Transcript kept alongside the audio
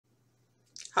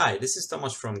Hi, this is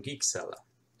Tomasz from Geekseller.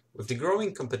 With the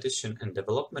growing competition and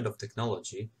development of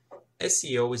technology,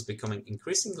 SEO is becoming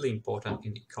increasingly important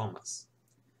in e-commerce.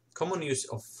 Common use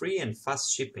of free and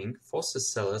fast shipping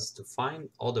forces sellers to find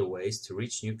other ways to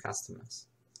reach new customers.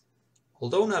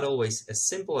 Although not always as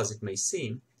simple as it may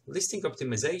seem, listing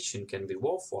optimization can be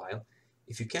worthwhile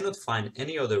if you cannot find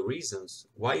any other reasons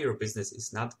why your business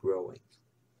is not growing.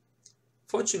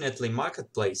 Fortunately,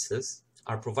 marketplaces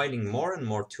are providing more and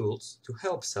more tools to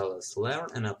help sellers learn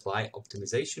and apply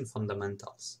optimization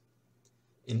fundamentals.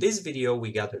 In this video,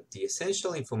 we gathered the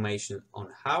essential information on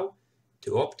how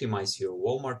to optimize your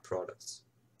Walmart products.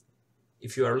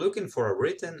 If you are looking for a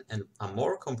written and a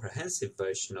more comprehensive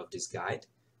version of this guide,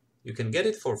 you can get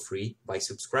it for free by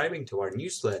subscribing to our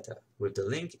newsletter with the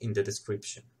link in the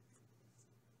description.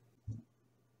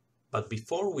 But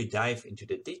before we dive into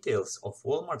the details of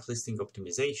Walmart listing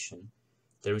optimization,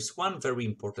 there is one very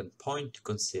important point to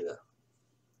consider.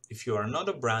 If you are not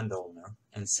a brand owner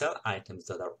and sell items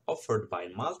that are offered by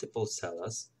multiple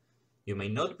sellers, you may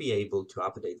not be able to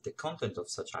update the content of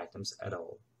such items at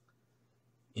all.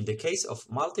 In the case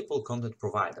of multiple content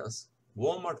providers,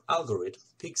 Walmart algorithm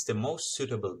picks the most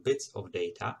suitable bits of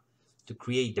data to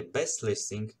create the best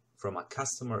listing from a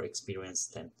customer experience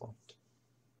standpoint.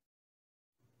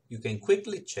 You can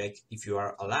quickly check if you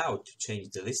are allowed to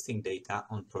change the listing data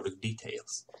on product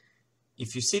details.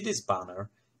 If you see this banner,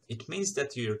 it means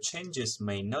that your changes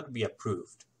may not be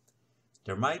approved.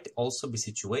 There might also be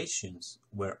situations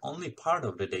where only part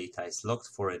of the data is locked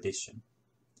for addition.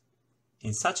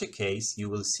 In such a case, you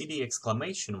will see the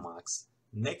exclamation marks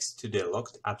next to the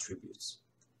locked attributes.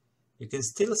 You can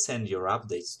still send your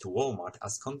updates to Walmart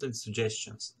as content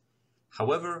suggestions.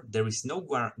 However, there is no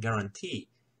guarantee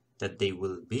that they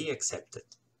will be accepted.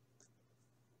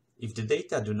 If the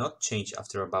data do not change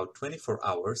after about 24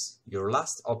 hours, your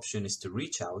last option is to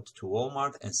reach out to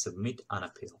Walmart and submit an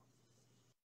appeal.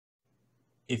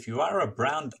 If you are a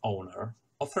brand owner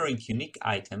offering unique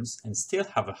items and still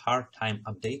have a hard time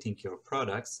updating your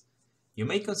products, you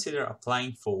may consider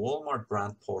applying for Walmart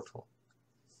Brand Portal.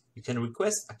 You can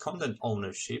request a content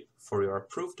ownership for your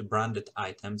approved branded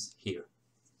items here.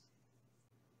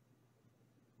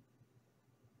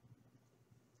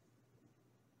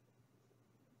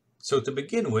 So to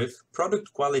begin with,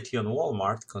 product quality on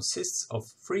Walmart consists of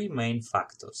three main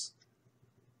factors: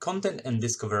 content and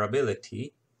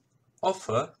discoverability,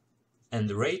 offer, and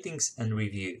ratings and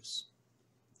reviews.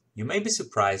 You may be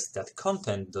surprised that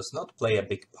content does not play a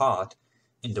big part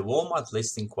in the Walmart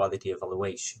listing quality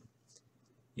evaluation.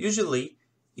 Usually,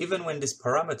 even when this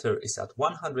parameter is at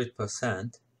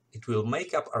 100%, it will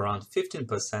make up around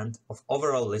 15% of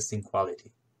overall listing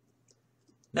quality.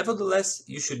 Nevertheless,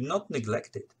 you should not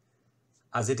neglect it,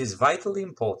 as it is vitally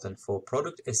important for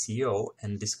product SEO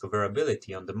and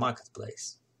discoverability on the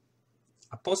marketplace.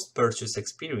 A post-purchase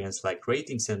experience like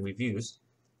ratings and reviews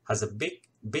has a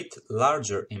bit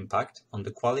larger impact on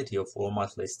the quality of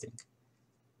Walmart listing.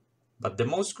 But the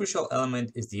most crucial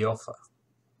element is the offer.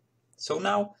 So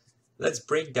now, let's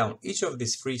break down each of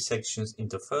these three sections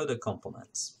into further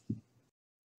components.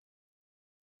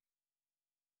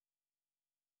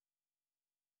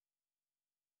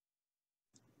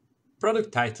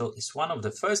 Product title is one of the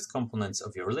first components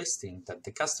of your listing that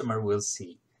the customer will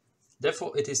see.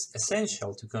 Therefore, it is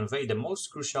essential to convey the most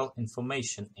crucial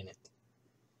information in it.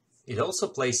 It also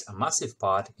plays a massive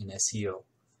part in SEO,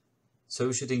 so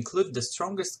you should include the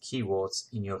strongest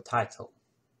keywords in your title.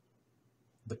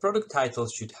 The product title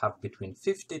should have between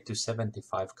 50 to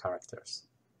 75 characters.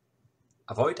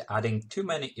 Avoid adding too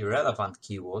many irrelevant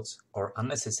keywords or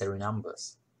unnecessary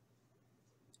numbers.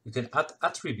 You can add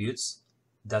attributes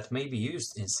that may be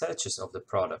used in searches of the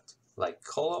product, like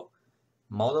color,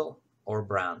 model, or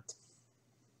brand.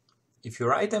 If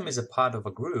your item is a part of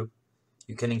a group,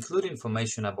 you can include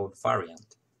information about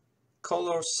variant,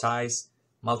 color, size,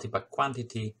 multipack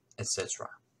quantity, etc.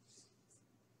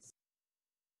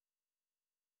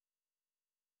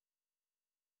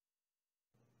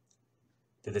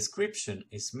 The description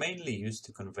is mainly used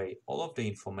to convey all of the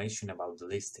information about the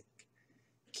listing.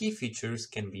 Key features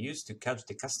can be used to catch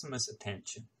the customer's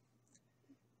attention.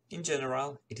 In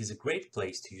general, it is a great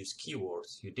place to use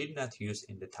keywords you did not use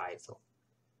in the title.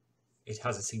 It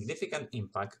has a significant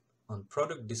impact on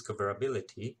product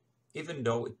discoverability, even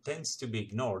though it tends to be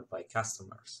ignored by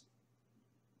customers.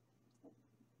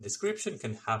 Description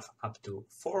can have up to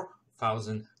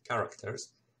 4,000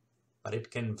 characters, but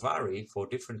it can vary for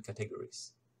different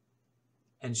categories.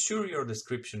 Ensure your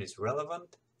description is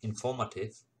relevant,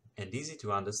 informative, and easy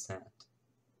to understand.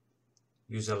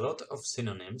 Use a lot of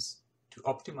synonyms to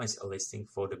optimize a listing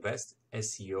for the best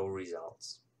SEO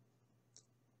results.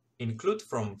 Include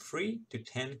from 3 to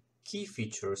 10 key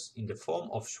features in the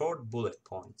form of short bullet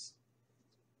points.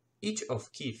 Each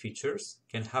of key features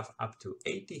can have up to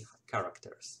 80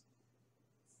 characters.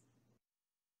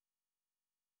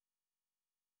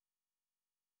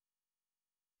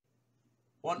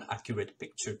 One accurate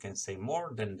picture can say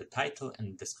more than the title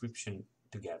and description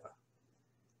together.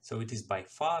 So it is by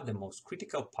far the most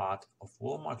critical part of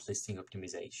Walmart listing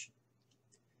optimization.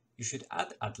 You should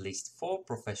add at least 4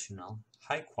 professional,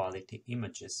 high-quality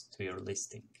images to your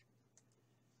listing.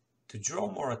 To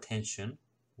draw more attention,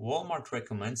 Walmart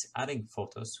recommends adding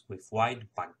photos with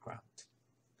white background.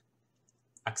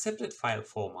 Accepted file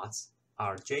formats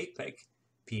are JPEG,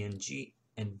 PNG,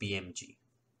 and BMG.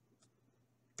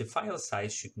 The file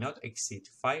size should not exceed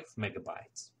 5 MB.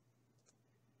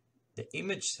 The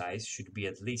image size should be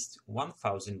at least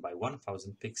 1000 by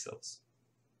 1000 pixels.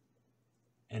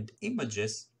 And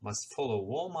images must follow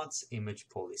Walmart's image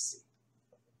policy.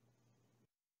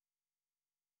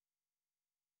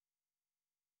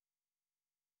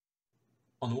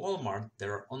 On Walmart,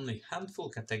 there are only a handful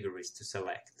of categories to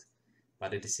select,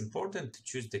 but it is important to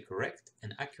choose the correct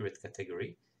and accurate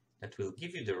category that will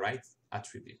give you the right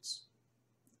attributes.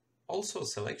 Also,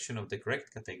 selection of the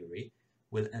correct category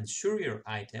will ensure your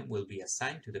item will be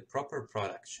assigned to the proper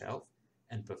product shelf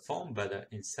and perform better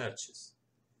in searches.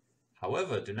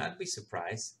 However, do not be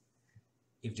surprised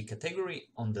if the category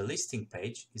on the listing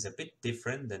page is a bit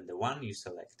different than the one you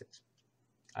selected.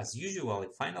 As usual, the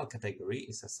final category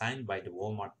is assigned by the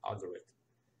Walmart algorithm.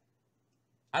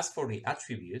 As for the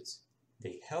attributes,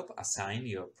 they help assign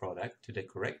your product to the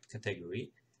correct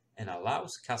category and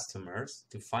allows customers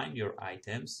to find your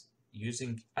items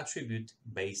using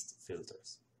attribute-based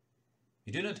filters.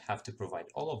 You do not have to provide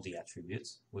all of the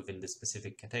attributes within the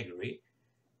specific category.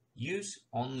 Use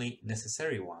only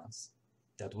necessary ones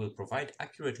that will provide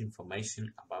accurate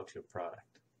information about your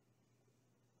product.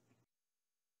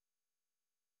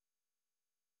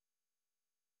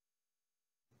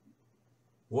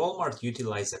 Walmart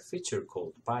utilizes a feature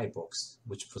called Buy Box,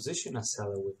 which positions a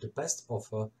seller with the best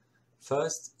offer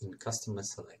first in customer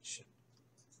selection.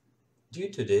 Due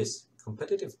to this,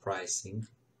 competitive pricing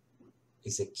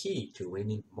is a key to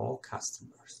winning more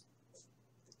customers.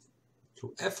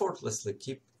 To effortlessly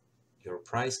keep your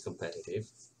price competitive,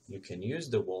 you can use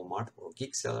the Walmart or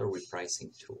Geek Seller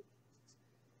repricing tool.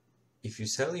 If you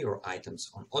sell your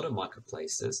items on other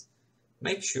marketplaces,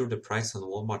 make sure the price on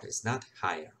Walmart is not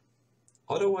higher.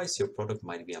 Otherwise, your product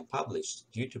might be unpublished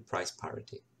due to price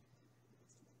parity.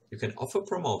 You can offer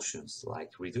promotions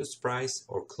like reduced price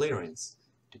or clearance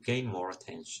to gain more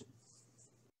attention.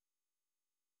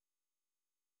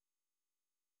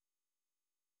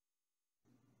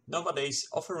 Nowadays,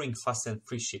 offering fast and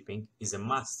free shipping is a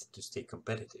must to stay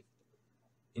competitive.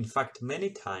 In fact, many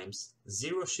times,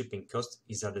 zero shipping cost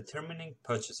is a determining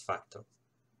purchase factor.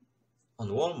 On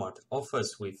Walmart,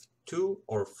 offers with 2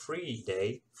 or 3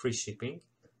 day free shipping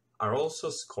are also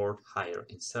scored higher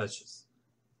in searches.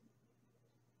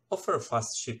 Offer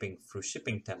fast shipping through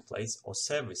shipping templates or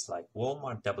service like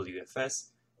Walmart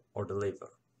WFS or Deliver.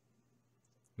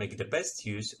 Make the best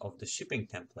use of the shipping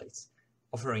templates,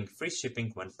 offering free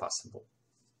shipping when possible.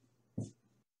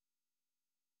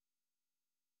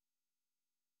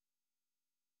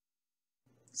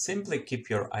 Simply keep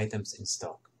your items in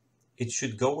stock. It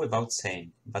should go without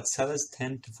saying, but sellers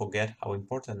tend to forget how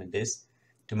important it is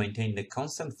to maintain the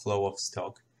constant flow of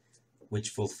stock which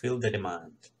fulfill the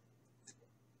demand.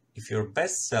 If your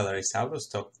best seller is out of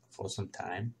stock for some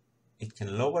time, it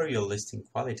can lower your listing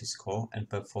quality score and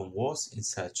perform worse in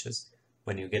searches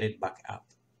when you get it back up.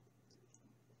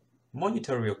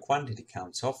 Monitor your quantity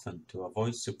counts often to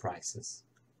avoid surprises.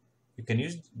 You can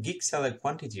use Geek Seller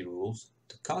quantity rules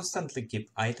to constantly keep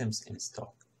items in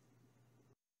stock.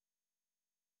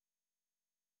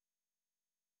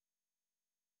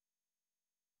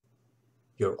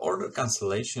 Your order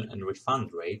cancellation and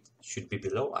refund rate should be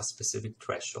below a specific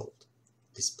threshold,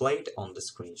 displayed on the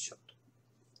screenshot.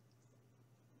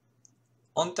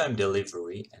 On-time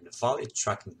delivery and valid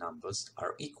tracking numbers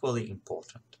are equally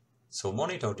important, so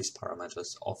monitor these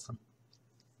parameters often.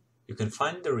 You can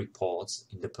find the reports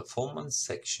in the performance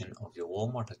section of your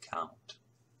Walmart account.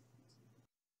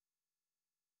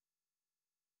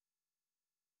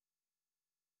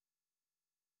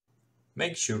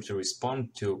 Make sure to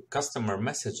respond to customer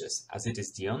messages, as it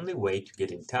is the only way to get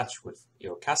in touch with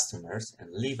your customers and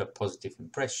leave a positive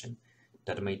impression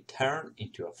that may turn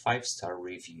into a 5-star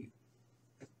review.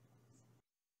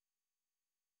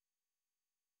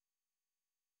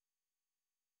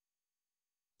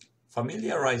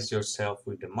 Familiarize yourself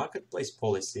with the marketplace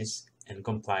policies and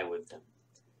comply with them.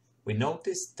 We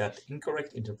noticed that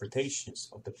incorrect interpretations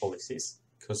of the policies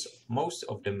cause most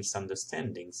of the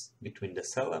misunderstandings between the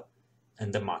seller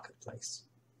and the marketplace.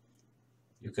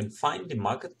 You can find the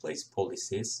marketplace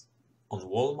policies on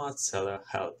Walmart Seller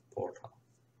Help portal.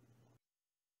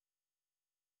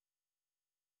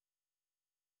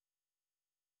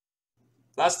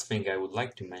 Last thing I would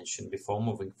like to mention before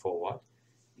moving forward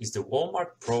is the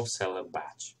Walmart Pro Seller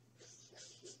Badge.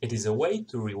 It is a way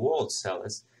to reward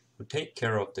sellers who take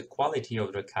care of the quality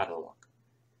of their catalog.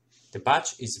 The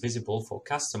badge is visible for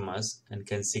customers and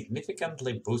can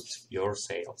significantly boost your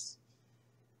sales.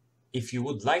 If you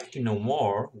would like to know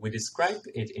more, we describe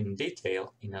it in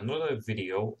detail in another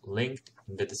video linked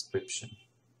in the description.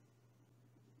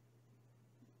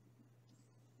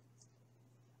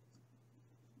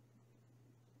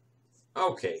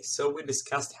 Okay, so we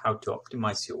discussed how to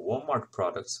optimize your Walmart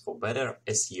products for better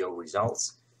SEO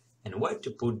results and where to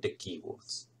put the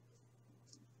keywords.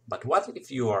 But what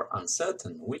if you are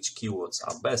uncertain which keywords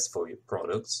are best for your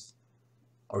products,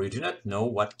 or you do not know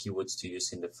what keywords to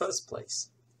use in the first place?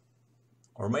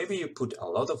 Or maybe you put a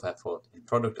lot of effort in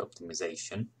product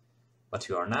optimization, but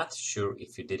you are not sure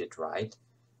if you did it right,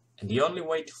 and the only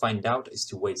way to find out is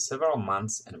to wait several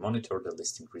months and monitor the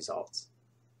listing results.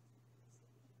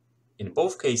 In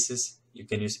both cases, you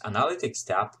can use Analytics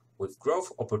tab with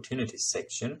Growth Opportunities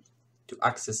section to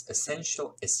access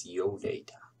essential SEO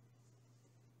data.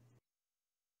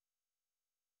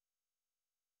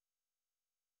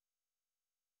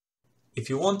 If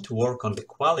you want to work on the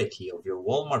quality of your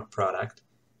Walmart product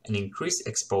and increase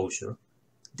exposure,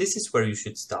 this is where you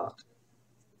should start.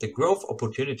 The Growth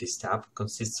Opportunities tab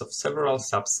consists of several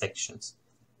subsections,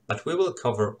 but we will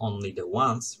cover only the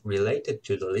ones related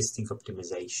to the listing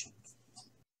optimization.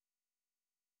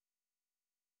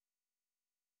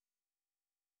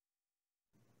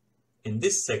 In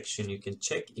this section, you can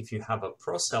check if you have a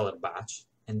Pro Seller badge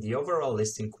and the overall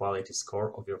listing quality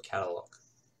score of your catalog.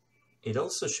 It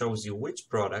also shows you which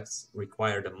products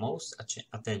require the most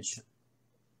attention.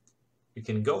 You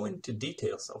can go into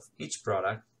details of each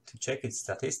product to check its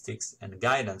statistics and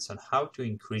guidance on how to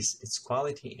increase its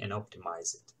quality and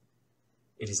optimize it.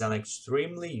 It is an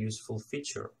extremely useful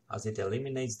feature as it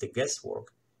eliminates the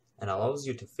guesswork and allows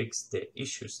you to fix the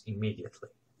issues immediately.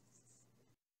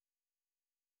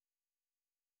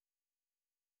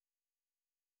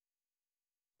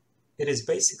 It is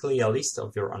basically a list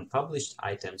of your unpublished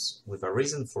items with a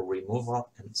reason for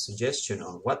removal and suggestion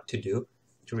on what to do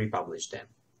to republish them.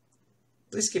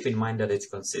 Please keep in mind that it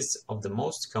consists of the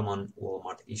most common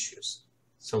Walmart issues,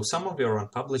 so some of your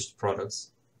unpublished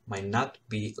products might not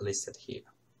be listed here.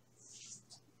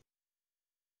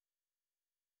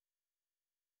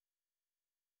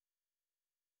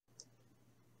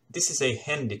 This is a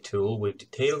handy tool with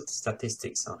detailed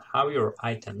statistics on how your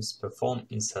items perform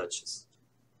in searches.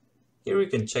 Here you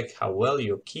can check how well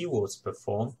your keywords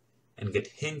perform and get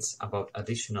hints about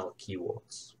additional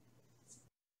keywords.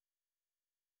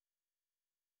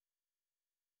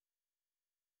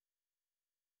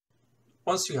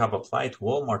 Once you have applied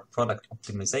Walmart product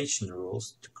optimization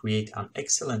rules to create an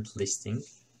excellent listing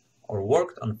or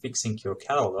worked on fixing your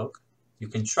catalog, you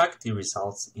can track the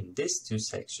results in these two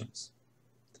sections.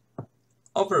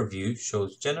 Overview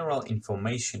shows general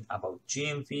information about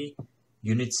GMV,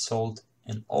 units sold,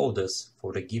 and orders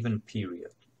for the given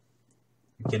period.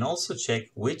 You can also check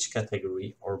which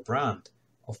category or brand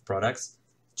of products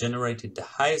generated the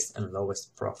highest and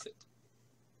lowest profit.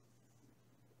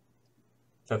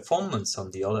 Performance,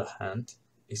 on the other hand,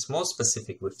 is more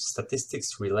specific with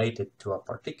statistics related to a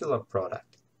particular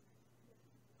product.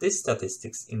 These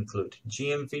statistics include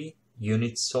GMV,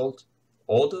 units sold,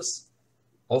 orders,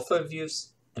 offer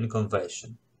views, and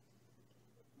conversion.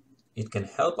 It can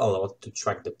help a lot to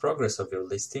track the progress of your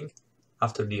listing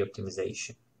after the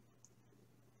optimization.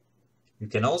 You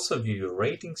can also view your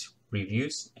ratings,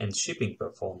 reviews, and shipping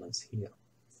performance here.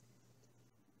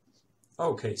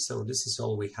 Okay, so this is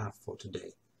all we have for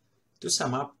today. To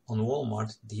sum up, on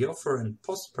Walmart, the offer and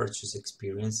post-purchase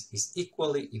experience is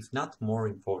equally, if not more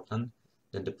important,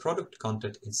 than the product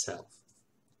content itself.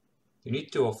 You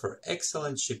need to offer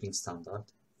excellent shipping standard,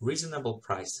 reasonable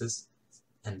prices,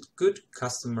 and good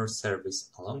customer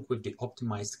service along with the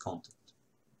optimized content.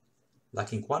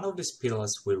 Lacking one of these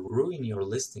pillars will ruin your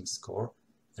listing score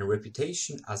and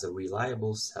reputation as a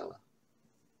reliable seller.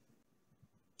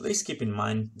 Please keep in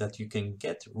mind that you can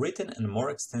get written and more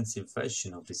extensive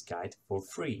version of this guide for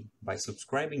free by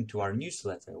subscribing to our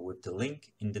newsletter with the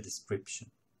link in the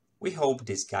description. We hope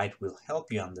this guide will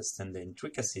help you understand the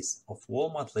intricacies of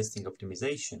Walmart listing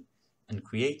optimization and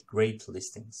create great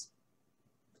listings.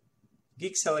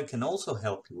 Geekseller can also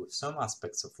help you with some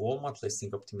aspects of Walmart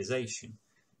listing optimization,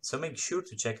 so make sure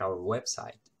to check our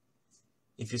website.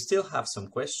 If you still have some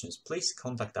questions, please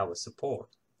contact our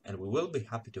support, and we will be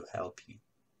happy to help you.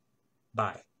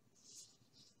 Bye.